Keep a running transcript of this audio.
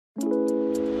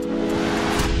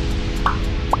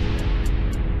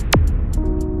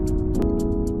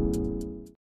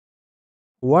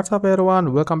What's up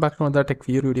everyone, welcome back to another tech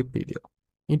video video.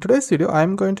 In today's video,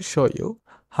 I'm going to show you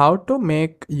how to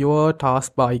make your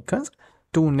taskbar icons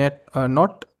to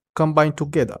not combine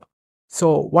together.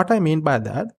 So what I mean by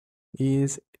that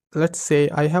is, let's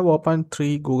say I have opened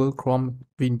three Google Chrome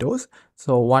windows.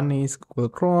 So one is Google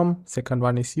Chrome, second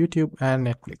one is YouTube and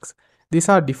Netflix. These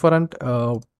are different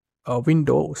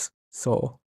windows.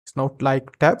 So it's not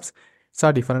like tabs, it's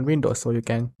are different windows. So you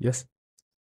can just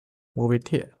move it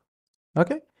here.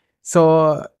 Okay,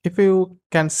 so if you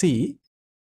can see,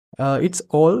 it's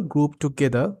all grouped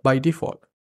together by default,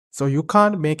 so you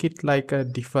can't make it like a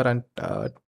different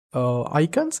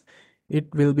icons.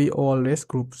 It will be always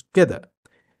grouped together.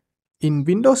 In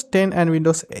Windows 10 and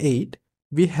Windows 8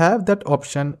 we have that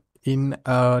option in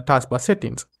taskbar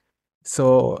settings.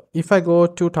 So if I go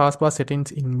to taskbar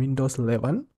settings in Windows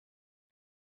 11,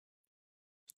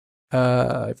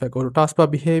 if I go to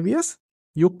taskbar behaviors,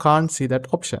 you can't see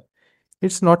that option.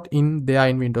 It's not in there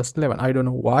in Windows 11. I don't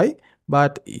know why,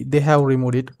 but they have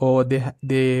removed it, or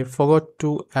they forgot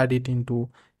to add it into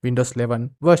Windows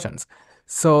 11 versions.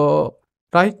 So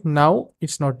right now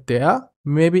it's not there.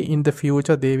 Maybe in the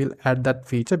future they will add that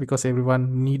feature because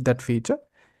everyone need that feature.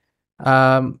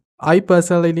 I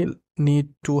personally need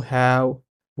to have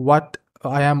what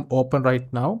I am open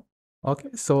right now. Okay,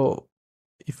 so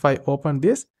if I open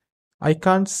this, I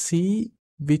can't see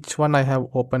which one I have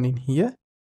open in here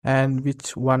and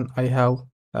which one I have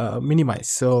minimized.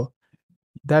 So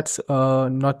that's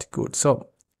not good. So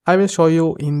I will show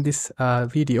you in this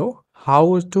video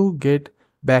how to get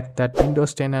back that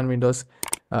Windows 10 and Windows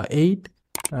 8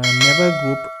 never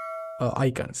group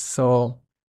icons. So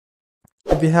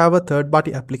we have a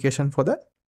third-party application for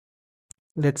that.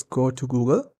 Let's go to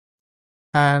Google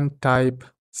and type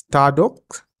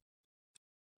Stardocs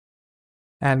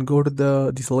and go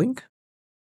to this link.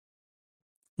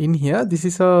 In here, this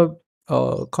is a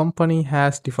company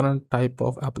has different type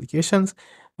of applications.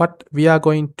 What we are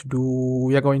going to do,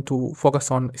 we are going to focus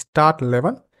on Start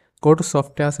 11. Go to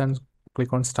Softwares and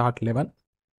click on Start 11.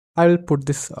 I will put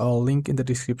this link in the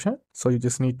description, so you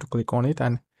just need to click on it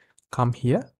and come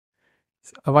here.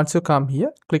 Once you come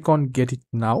here, click on Get It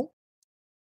Now.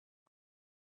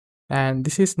 And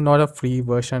this is not a free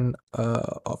version,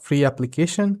 a free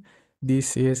application.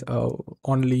 This is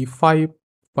only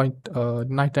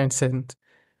 5.99 cents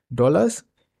dollars,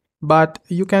 but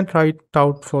you can try it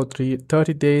out for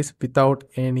 30 days without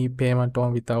any payment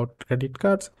or without credit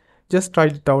cards. Just try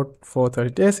it out for 30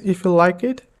 days. If you like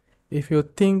it, if you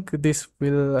think this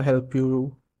will help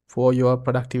you for your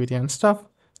productivity and stuff,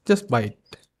 just buy it.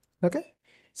 Okay,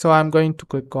 so I'm going to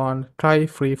click on try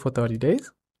free for 30 days.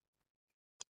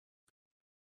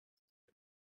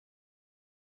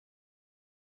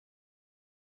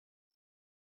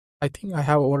 I think I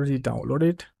have already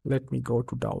downloaded. Let me go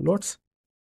to downloads.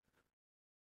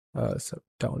 So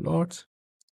downloads.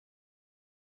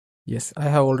 Yes, I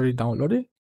have already downloaded.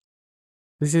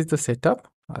 This is the setup.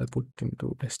 I'll put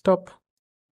into desktop.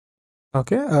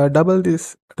 Okay, double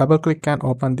click and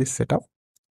open this setup.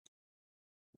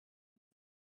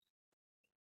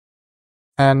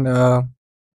 And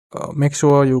make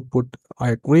sure you put I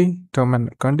agree, term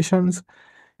and conditions,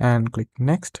 and click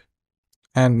next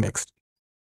and next.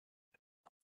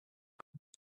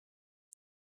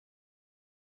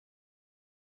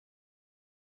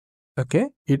 Okay,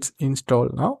 it's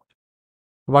installed now.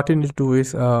 What you need to do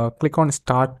is click on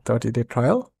start 30-day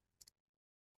trial.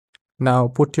 Now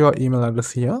put your email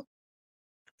address here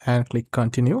and click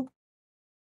continue.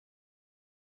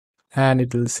 And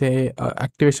it will say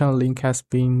activation link has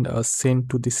been sent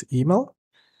to this email.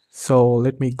 So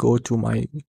let me go to my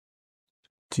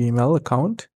Gmail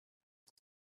account.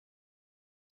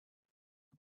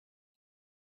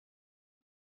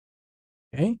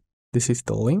 Okay, this is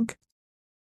the link.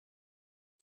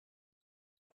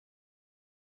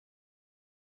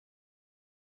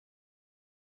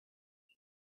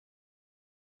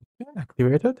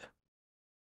 Activated.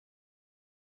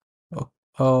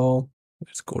 Oh,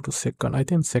 let's go to second. I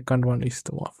think second one is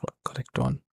the one, correct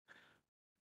one.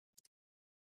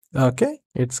 Okay,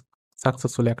 it's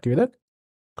successfully activated.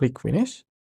 Click finish.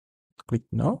 Click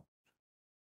no.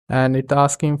 And it's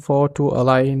asking for to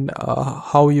align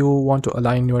how you want to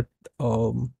align your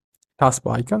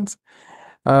taskbar icons.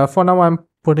 For now, I'm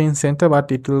putting center,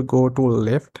 but it will go to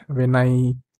left when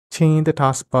I change the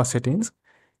taskbar settings.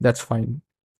 That's fine.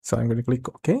 So I'm going to click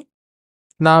OK.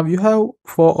 Now you have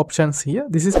four options here.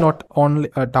 This is not only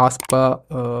a taskbar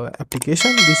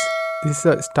application. This is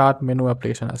a start menu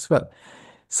application as well.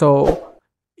 So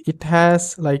it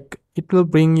has like, it will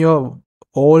bring your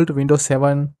old Windows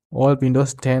 7 or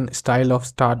Windows 10 style of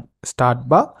start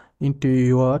bar into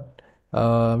your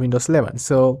Windows 11.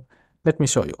 So let me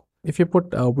show you. If you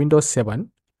put Windows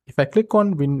 7, if I click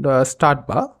on Windows start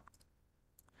bar,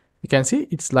 you can see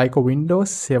it's like a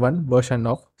Windows 7 version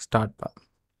of start bar.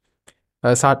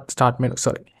 Start menu,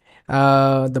 sorry.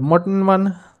 The modern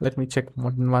one, let me check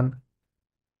modern one.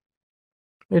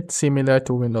 It's similar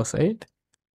to Windows 8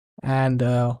 and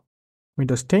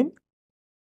Windows 10.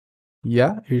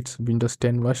 Yeah, it's Windows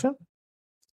 10 version.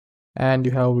 And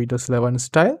you have Windows 11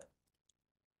 style.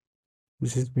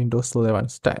 This is Windows 11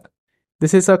 style.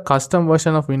 This is a custom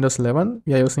version of Windows 11.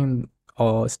 We are using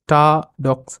star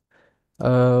docs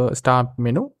start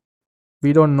menu.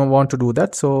 We don't want to do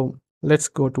that, so let's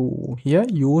go to here,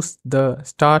 use the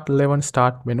start 11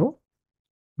 start menu,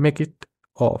 make it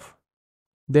off.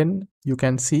 Then you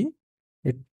can see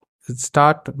it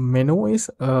start menu is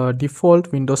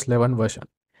default Windows 11 version.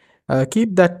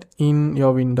 Keep that in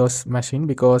your Windows machine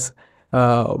because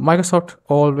Microsoft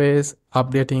always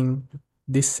updating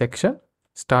this section,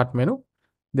 start menu.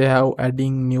 They have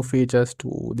adding new features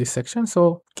to this section,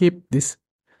 so keep this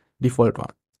default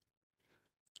one.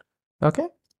 Okay,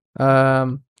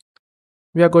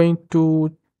 we are going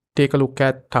to take a look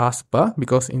at taskbar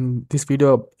because in this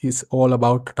video is all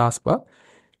about taskbar.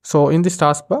 So in this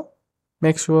taskbar,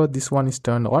 make sure this one is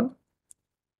turned on.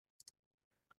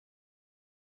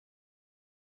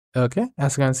 Okay,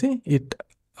 as you can see, it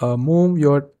move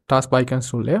your taskbar icons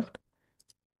to left.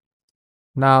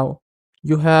 Now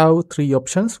you have three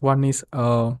options. One is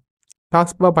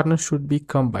taskbar button should be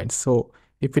combined. So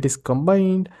if it is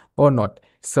combined or not.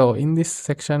 So in this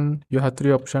section, you have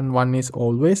three options. One is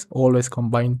always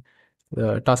combine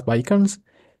the taskbar icons.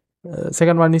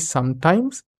 Second one is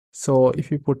sometimes. So if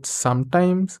you put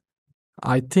sometimes,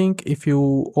 I think if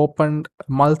you opened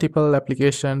multiple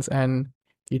applications and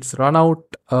it's run out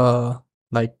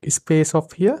like space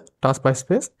of here, taskbar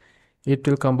space, it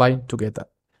will combine together.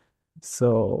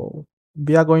 So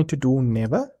we are going to do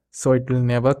never, so it will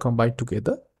never combine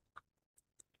together.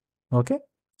 Okay,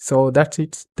 so that's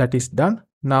it, that is done.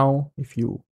 Now if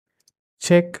you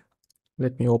check,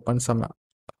 let me open some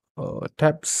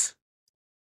tabs.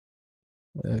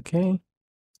 Okay,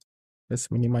 let's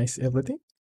minimize everything.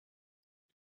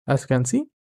 As you can see,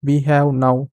 we have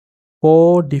now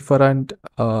 4 different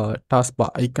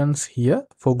taskbar icons here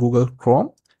for Google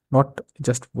Chrome, not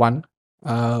just one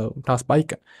taskbar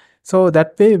icon. So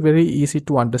that way very easy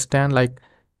to understand. Like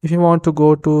if you want to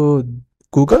go to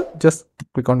Google, just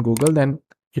click on Google, then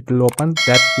it will open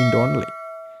that window only,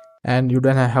 and you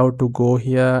don't have to go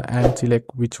here and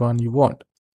select which one you want.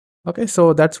 Okay,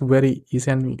 so that's very easy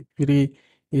and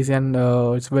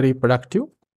it's very productive.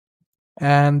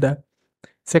 And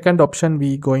second option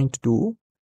we going to do,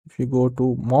 if you go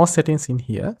to more settings in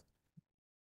here,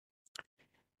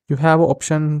 you have an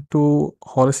option to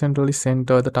horizontally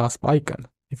center the taskbar icon.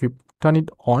 If you turn it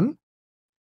on,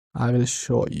 I will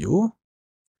show you.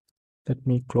 Let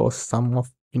me close some of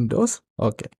windows.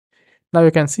 Okay, now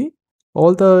you can see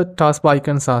all the taskbar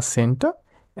icons are center,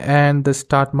 and the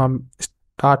start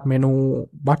menu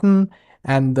button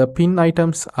and the pin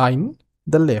items are in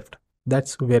the left.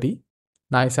 That's very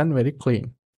nice and very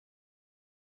clean.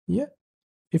 Yeah,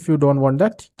 if you don't want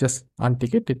that, just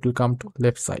untick it, it will come to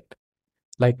left side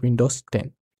like Windows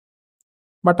 10.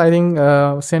 But I think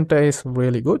center is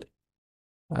really good,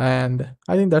 and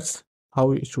I think that's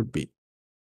how it should be.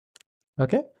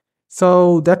 Okay,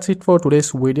 so that's it for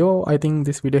today's video. I think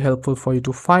this video helpful for you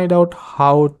to find out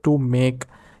how to make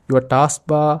your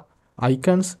taskbar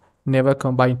icons never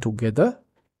combine together,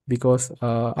 because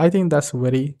I think that's a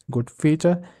very good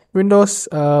feature.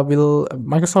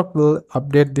 Microsoft will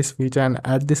update this feature and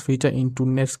add this feature into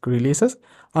next releases.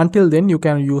 Until then, you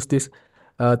can use this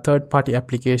third-party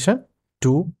application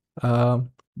to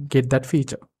get that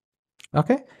feature.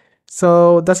 Okay,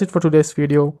 so that's it for today's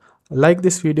video. Like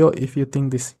this video if you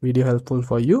think this video helpful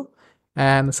for you,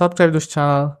 and subscribe to this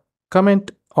channel. Comment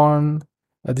on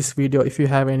this video if you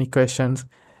have any questions.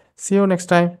 See you next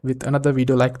time with another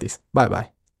video like this. Bye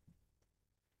bye.